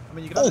 test. I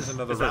mean, you could add it as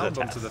another This is a round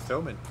onto test. the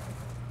filming.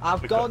 I've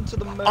We gone could. to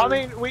the moon. I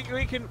mean, we'll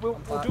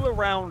do a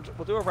round.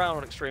 We'll do a round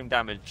on extreme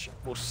damage.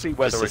 We'll see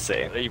whether to it's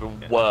see.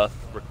 even worth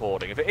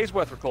recording. If it is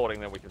worth recording,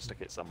 then we can stick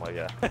it somewhere.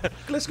 Yeah.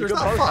 Glisker, You is can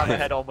that both fun?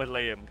 head on with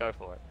Liam. Go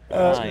for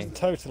it.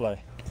 Totally.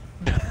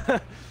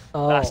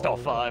 Oh, That's not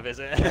 5, is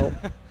it? Nope.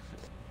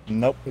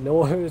 Nope. You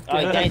know who's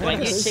Oh, good? guys, when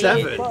you It's see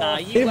 7. it, no,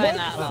 It you went won't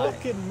that low.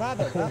 fucking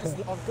matter. That's,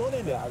 I've gone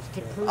in it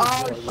to prove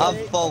Oh, it.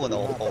 I've fallen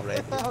off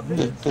already.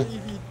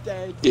 Stevie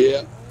dead.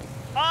 Yeah.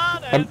 Ah,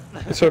 no.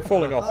 So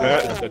falling off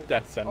is a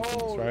death sentence,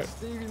 Oh, right?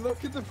 Stevie,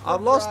 look at the front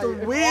I've lost the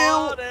right. wheel.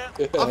 Oh,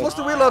 no. I've lost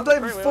the wheel. I've not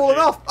even fallen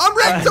off. I'm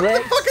wrecked up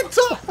the fucking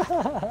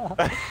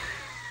top.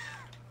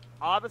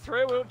 I'm a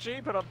three-wheel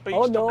Jeep and I'm beached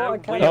Oh, no, on I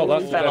the can't wheel Oh,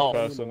 that's and a fell dead off.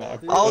 person.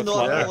 Oh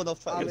no, Yeah. I'm falling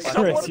off. Alex, Fucking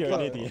someone Chris, you're an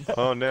push. idiot.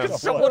 Oh no.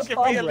 Just Someone give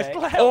me a wrecked.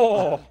 little help.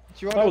 Oh,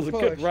 Do you that want was to a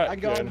good push? wreck,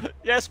 Hang on. Jim.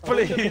 Yes,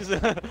 please.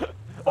 I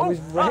was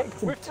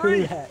wrecked we're in 2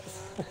 free.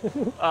 hits.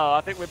 Oh,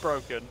 I think we're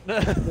broken. Yeah.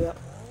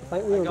 I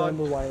think we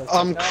remember why.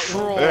 I'm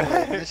crawling.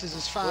 This is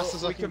as fast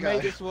as I We can can go.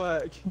 make this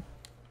work.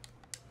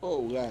 Oh,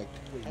 lag.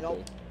 Hang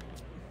on.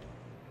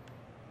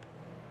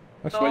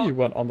 I swear you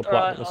weren't on the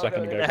platform a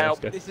second ago,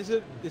 help.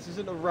 Glisker. This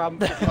isn't a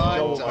ramp. I'm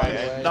Go dying.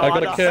 away. No, I got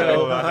I'm a not kill.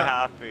 so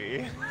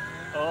unhappy.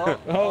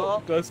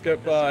 Oh, let's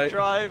get by.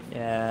 Drive.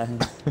 Yeah.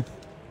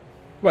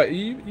 Wait,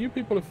 you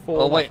people have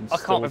fallen Oh off wait, and I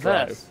still can't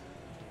drive. reverse.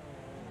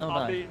 Oh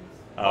I no. mean,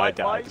 Oh, I my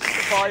died. I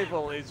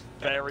survival is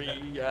very,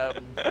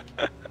 can't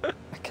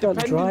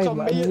Dependent drive, on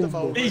but me I'm at the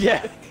moving.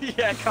 moment.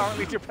 yeah,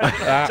 currently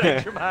depending on the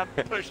change of man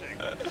pushing.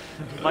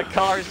 My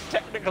car is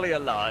technically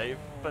alive,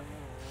 but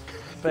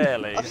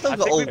barely. I've still I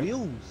got think all we-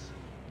 wheels.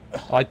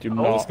 I do I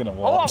was not. gonna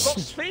Oh, I've watch. got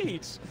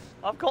speed.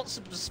 I've got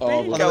some speed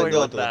Oh, well, going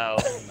no, on no. now.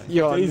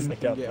 You're Please not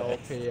get get there. up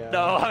here.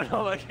 No, I'm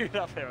not making it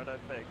up here, I don't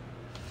think.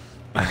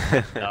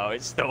 No,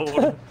 it's stalled.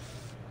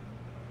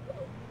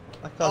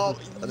 My Oh,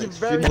 car's an you're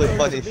very extremely close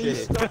funny to me,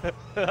 shape. stop.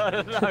 I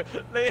don't know.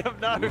 Liam,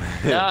 no. No,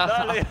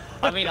 Liam.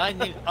 I mean, I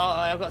need. Oh,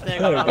 I've got there.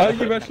 Oh,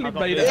 you actually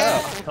made it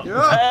out.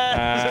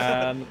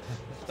 Yeah. And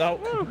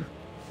oh,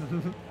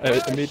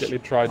 I immediately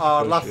tried to Oh,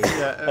 push last, you. yeah,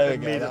 There we go, that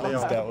immediately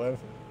one's on. dealt with.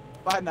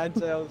 Bye,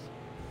 Ninetales.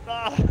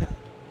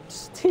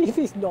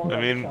 Stevie's not. I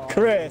on mean, the car.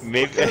 Chris!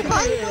 Maybe.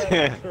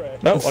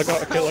 Chris. No, I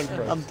got a kill on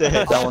Chris. I'm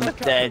dead. That one's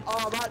dead.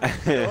 Oh,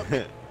 that's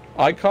stuck.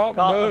 I can't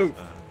move.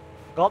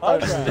 Got Oh, no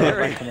right.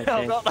 steering. Back in the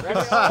I've got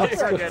no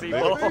steering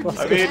anymore.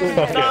 I mean,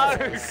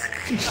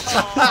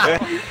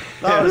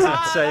 That was a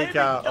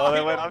takeout. Oh,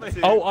 they went up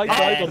to. Oh, I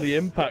died on the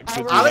impact. with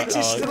you. Alex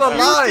is still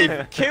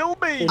alive. Kill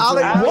me!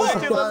 Alex, I'm what?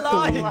 still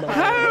alive!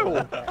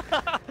 How?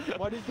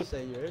 What did you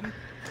say, you're in?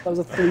 That was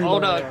a 3 Oh,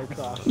 no.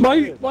 crash. My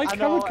I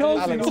know, kamikaze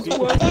Alex, was you-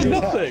 worth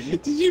nothing.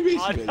 Did you miss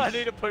me? I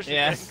need to push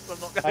Yeah. again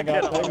because I'm not Hang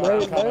going on, to get hang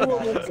up. on. Now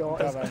what we've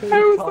got is Come 2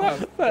 How is cars.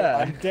 that fair?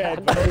 I'm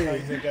dead, but I'm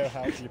going to go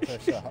help you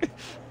push up.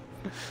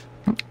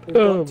 We've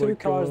got Oh my 2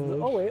 cars. God.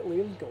 Oh wait,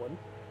 Liam's going.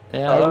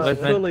 Yeah, I I'm was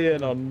with me. fully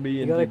in on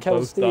me and gotta you kill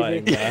both Stevie.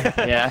 dying there.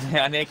 Yeah,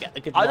 I need to get a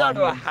good I don't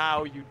know line in.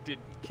 how you didn't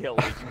kill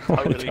me. You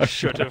totally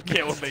should have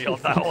killed me on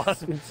that one.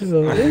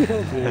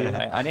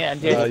 I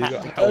need You to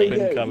got do help He's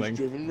incoming.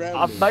 driven round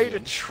I've me. made a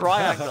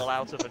triangle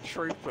out of a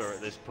trooper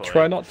at this point.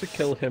 Try not to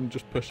kill him,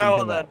 just pushing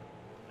Oh, him then. up.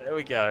 There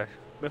we go.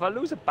 If I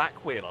lose a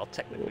back wheel, I'll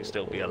technically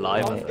still be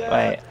alive. Oh, I think.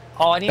 yeah. Wait.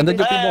 Oh, I need And then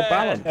to you'll be more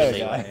balanced. There we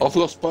go. I've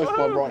lost both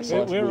my right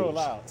side We're all wheels.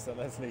 out, so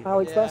let's leave.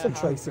 Alex, that's a Yeah,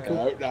 tricycle.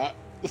 No, no.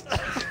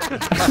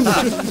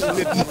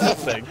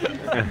 Nothing.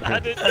 I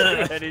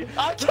didn't do any.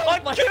 I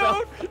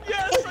killed!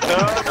 Yes!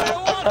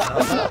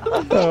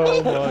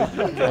 Oh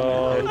my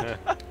god.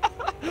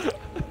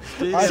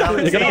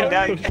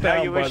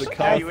 Now you wish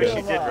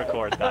you did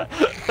record that.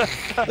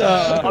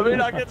 I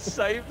mean, I can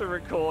save the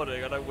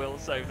recording, and I will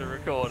save the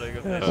recording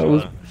of this That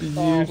was one.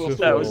 beautiful.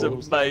 That was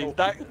amazing.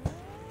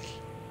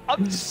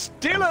 I'm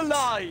still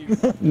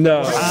alive!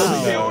 No. You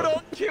still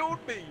not killed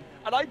me!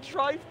 And I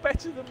drive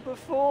better than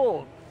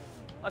before!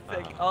 I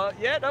think.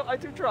 Yeah, no, I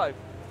do drive.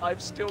 I'm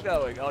still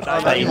going. Oh, no.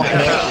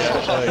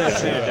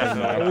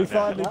 We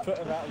finally put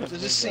him out. To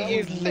just see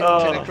you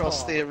limping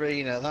across the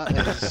arena,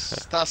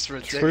 that's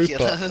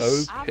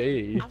ridiculous. OP.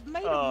 I've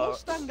made a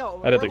Mustang out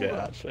of a I don't think it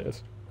roller. actually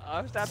is.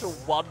 I was down to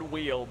one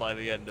wheel by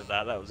the end of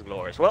that. That was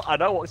glorious. Well, I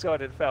know what's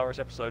going in Failrace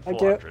episode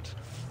Thank you. 400.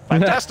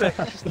 Fantastic.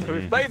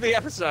 We've made the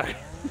episode.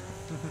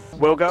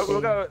 We'll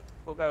go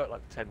at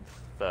like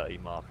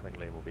 10:30 mark. I think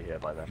Liam will be here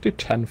by then. Do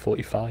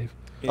 10:45.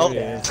 Oh,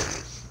 Yeah.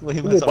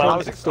 Well,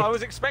 I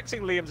was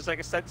expecting Liam to take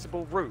a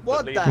sensible route.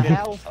 What but the Liam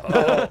hell?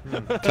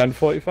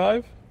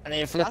 10:45. And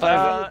then flip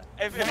over.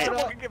 If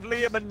someone can give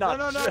Liam a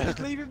nudge. No, just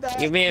leave him there.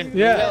 Give me a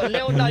Yeah.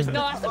 little nudge.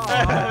 Nice.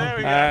 There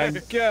we go.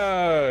 And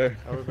go.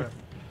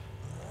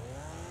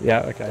 Yeah.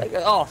 Okay. Take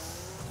it off.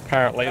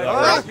 Apparently that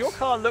Alright, works. your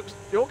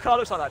car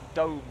looks like that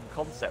dome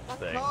concept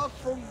thing. Car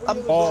front I'm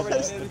wheels oh, already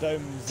it's the nearly-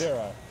 Dome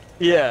Zero.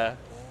 Yeah.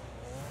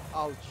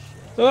 Oh shit.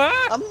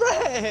 Ah! I'm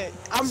wrecked!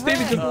 I'm Stevie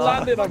wrecked. just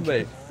landed on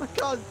me. My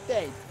car's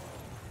dead.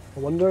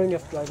 I'm wondering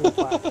if driving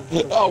flat.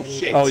 Oh,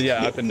 shit. Oh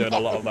yeah, I've been doing a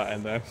lot of that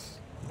in this.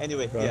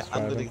 Anyway, Reverse yeah,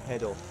 I'm driving. gonna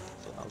head off.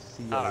 So I'll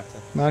see you Alright. later.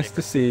 Nice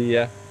to see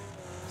ya.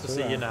 To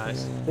see you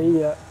nice.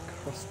 The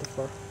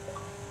Christopher.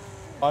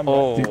 I'm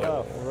Oh. ready.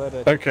 Oh, already.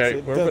 Okay, So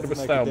it we're a bit of a does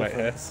make stalemate here.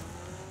 difference.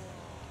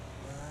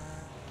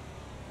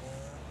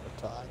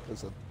 The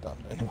tires are done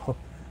anymore.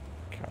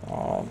 Come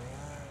on.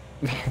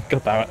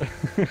 God damn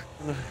it.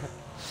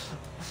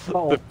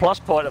 Oh, The plus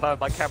point of having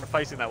my camera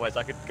facing that way is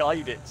I could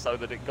guide it so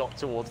that it got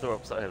towards the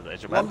opposite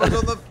edge. Lumber's Remember?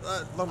 on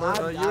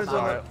the. Ewan's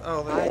on the.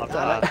 Oh,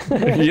 I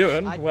there. died.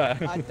 Ewan, where?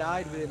 I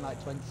died within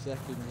like 20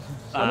 seconds.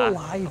 I'm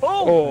alive.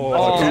 Oh!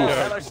 Oh,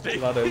 Hello, Steve.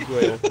 that is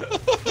weird.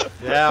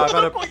 Yeah, I've had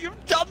Look what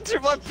you've done to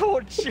my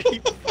poor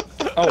Jeep!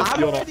 Oh, I'm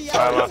you're not. already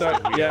Sorry, out.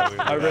 sorry. Yeah,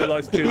 I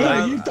realised too What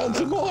have late. you done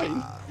to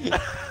mine?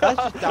 That's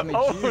just damaged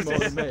Oh, you more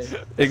than me.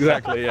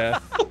 Exactly, yeah.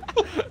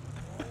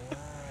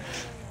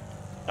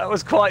 That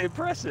was quite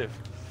impressive.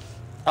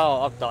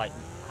 Oh, I've died.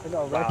 I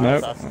got a Wow, red.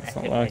 Nope, that's that's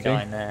not epically working.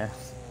 dying there.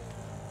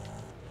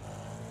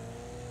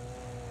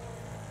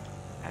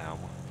 Ow.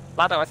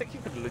 Laddo, I think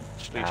you could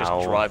literally just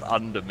Ow. drive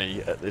under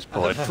me at this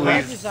point.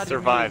 Please just had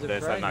survive me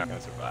as a this. I'm not friend.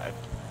 gonna survive.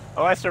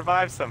 Oh, I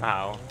survived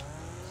somehow.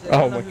 So Oh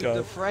I know my who God.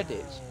 The Fred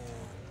is.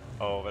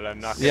 Oh, but I'm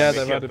not gonna Yeah, make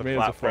they've it up added the me as a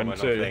platform, friend I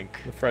don't too. think.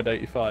 The Fred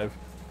 85.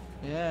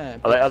 Yeah.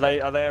 Are they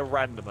a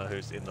randomer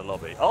who's in the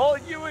lobby? Oh,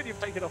 Ewan, you've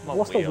taken off my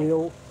Lost a wheel.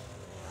 wheel.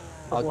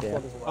 Oh, I've lost dear.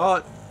 one as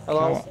well.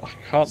 Oh, I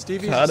can't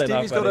Stevie's turn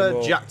enough got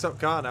anymore. a jacked up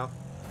car now.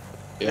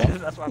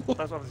 that's what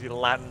happens as you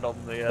land on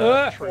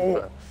the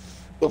trooper.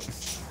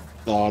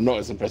 No, I'm not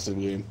as impressive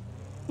with him.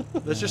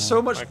 There's just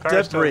so much My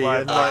car's still debris alive,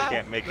 and but I like,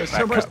 can't make it there's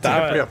back so much up.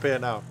 Damn debris it. up here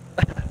now.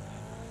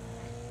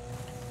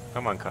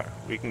 Come on, car.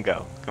 We can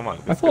go. Come on.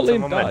 I Let's thought get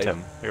some Liam died.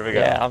 momentum. Here we go.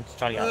 Yeah, I'm just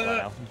trying to get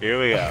out of Here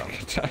we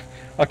go.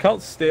 I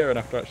can't steer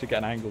enough to actually get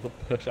an angle to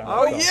push out.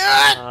 Oh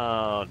yeah!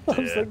 Oh, I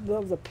was dear. like,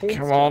 that was a pain.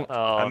 Come on.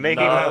 Oh, I'm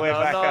making no, my way no,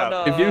 back no,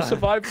 up. no. If you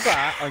survive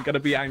that, I'm gonna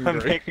be I'm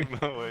angry. making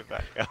my way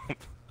back up.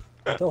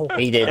 Oh, now.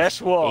 He did.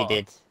 Guess what? He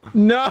did.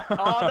 No! Oh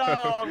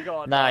no, oh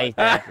god. No, he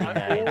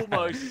I did.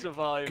 almost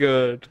survived.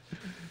 Good.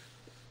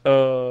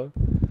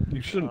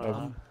 You shouldn't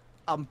have.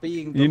 I'm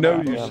being. You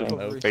know the you last shouldn't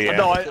recovery have. But yeah.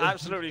 No, I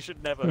absolutely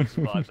should never have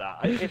survived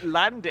that. It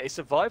landed, it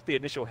survived the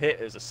initial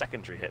hit as a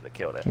secondary hit that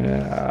killed it.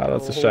 Yeah,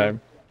 that's a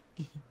shame.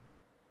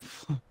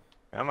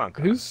 Come on,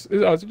 car. Who's?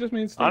 Oh, it just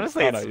means.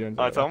 Honestly, oh, it's, no, you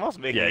it's almost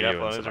making Yeah, up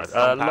you on survived. his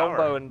power.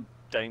 Longbow and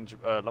Danger.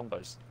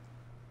 Longbow's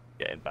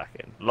getting back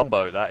in.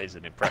 Longbow, that is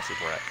an impressive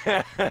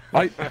wreck.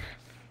 I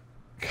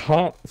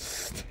can't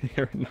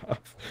steer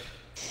enough.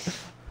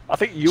 I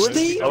think you are the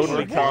Steve!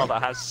 only car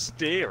that has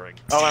steering.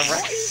 Oh, I'm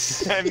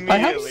right. I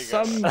have Immediately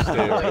some got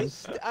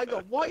steering. I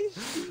got. What is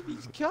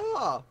Stevie's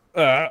car?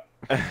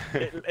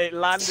 It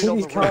landed on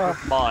the Stevie's roof car.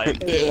 of mine.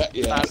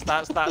 Yeah.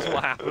 That's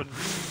what happened.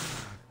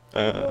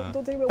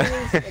 don't take my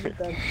wheels. I'll be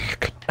dead.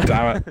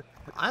 Damn it.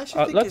 I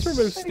actually think Let's it's...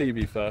 remove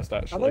Stevie first, I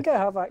actually. think I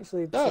have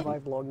actually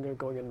survived longer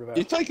going in reverse.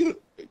 You're taking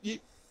you.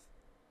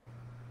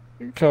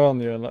 Come on,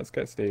 Ewan, let's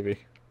get Stevie.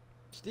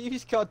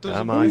 Stevie's car doesn't.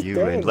 Come on, Who's you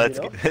dead, and let's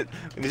you know? get.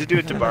 We need to do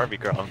it to Barbie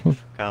girl.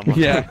 Come on.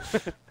 Yeah.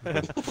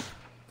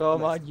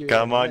 Come on, you.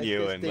 Come on,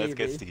 you and let's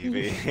get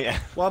Stevie. Yeah.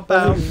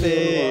 £1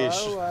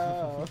 fish.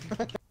 Wow,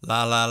 wow.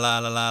 La la la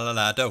la la la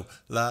la do.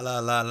 La la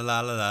la la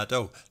la la la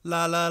do.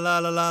 La la la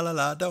la la la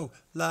la do.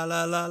 La la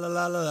la la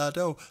la la la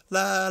do.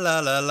 La la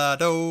la la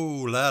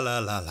do. La la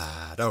la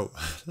la do.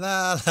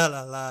 La la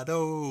la la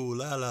do.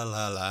 La la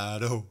la la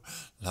do.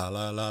 La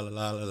la la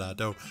la la la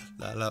do.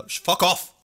 La la. Fuck off.